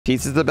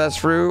Pizza's the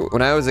best fruit.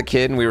 When I was a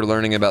kid and we were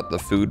learning about the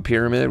food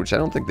pyramid, which I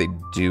don't think they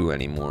do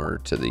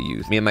anymore to the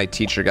youth. Me and my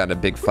teacher got in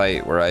a big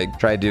fight where I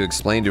tried to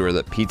explain to her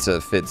that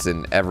pizza fits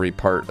in every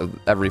part of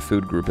every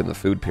food group in the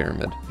food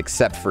pyramid,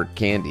 except for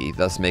candy,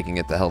 thus making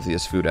it the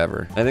healthiest food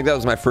ever. I think that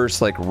was my first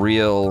like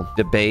real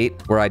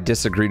debate where I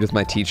disagreed with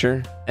my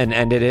teacher and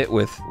ended it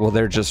with, well,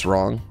 they're just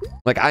wrong.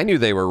 Like, I knew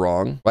they were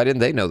wrong. Why didn't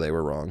they know they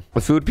were wrong?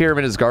 The food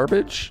pyramid is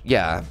garbage?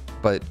 Yeah,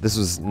 but this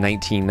was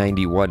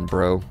 1991,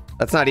 bro.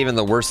 That's not even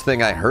the worst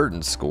thing I heard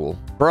in school.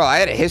 Bro, I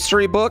had a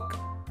history book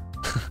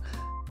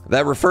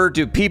that referred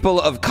to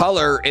people of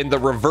color in the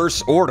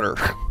reverse order.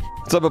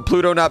 What's up with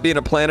Pluto not being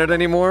a planet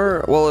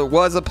anymore? Well, it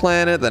was a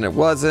planet, then it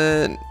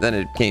wasn't, then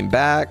it came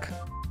back.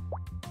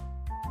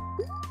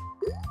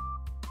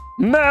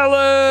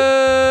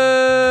 Melon!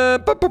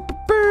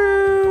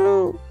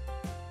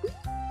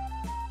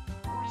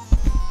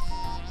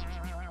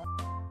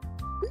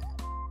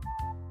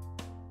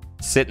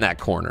 Sit in that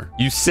corner.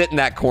 You sit in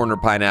that corner,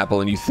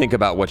 Pineapple, and you think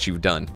about what you've done.